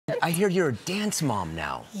I hear you're a dance mom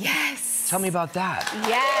now. Yes. Tell me about that.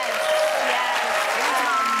 Yes.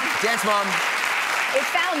 Dance mom. It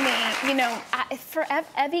found me, you know,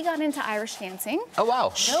 Evie got into Irish dancing. Oh,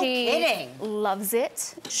 wow. She No kidding. loves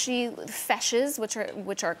it. She feshes,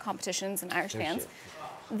 which are competitions in Irish dance.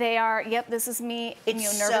 They are, yep, this is me,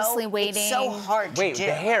 nervously waiting. It's so hard to do. Wait,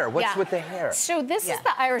 the hair. What's with the hair? So this is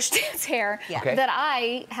the Irish dance hair Okay. that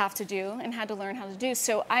I have to do and had to learn how to do.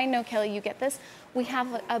 So I know, Kelly, you get this. We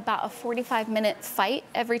have about a 45-minute fight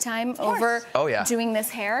every time over doing this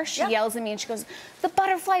hair. She yells at me and she goes, "The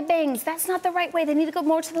butterfly bangs, that's not the right way. They need to go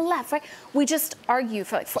more to the left, right?" We just argue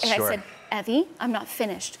for like, and I said, "Evie, I'm not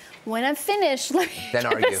finished. When I'm finished, let me then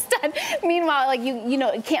get argue. this done." Meanwhile, like you know,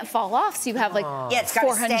 it can't fall off, so you have like it's got to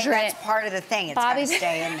 400. stay. That's part of the thing. It's got to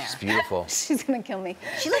stay in there. It's beautiful. She's gonna kill me.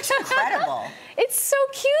 She looks incredible. It's so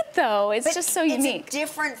cute, though. It's just so unique. It's a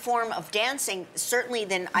different form of dancing, certainly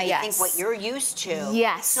than I think what you're used to.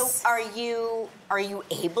 Yes. So are you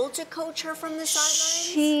able to coach her from the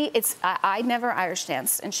sidelines? I never Irish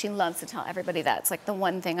danced, and she loves to tell everybody that. It's like the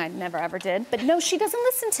one thing I never ever did. But no, she doesn't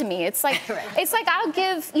listen to me. It's like it's like I'll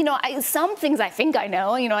give, you know, some things I think I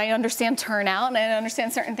know. You know, I understand turnout and I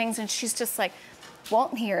understand certain things, and she's just like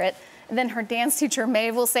won't hear it. And then her dance teacher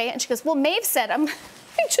Maeve will say it, and she goes, "Well, Maeve said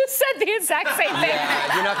I just said the exact same thing."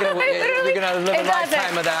 Yeah, you're not gonna. You're gonna live a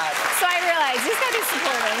lifetime of that. So I realized you just gotta be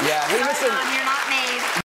supportive. Yeah. Hey, listen. You're not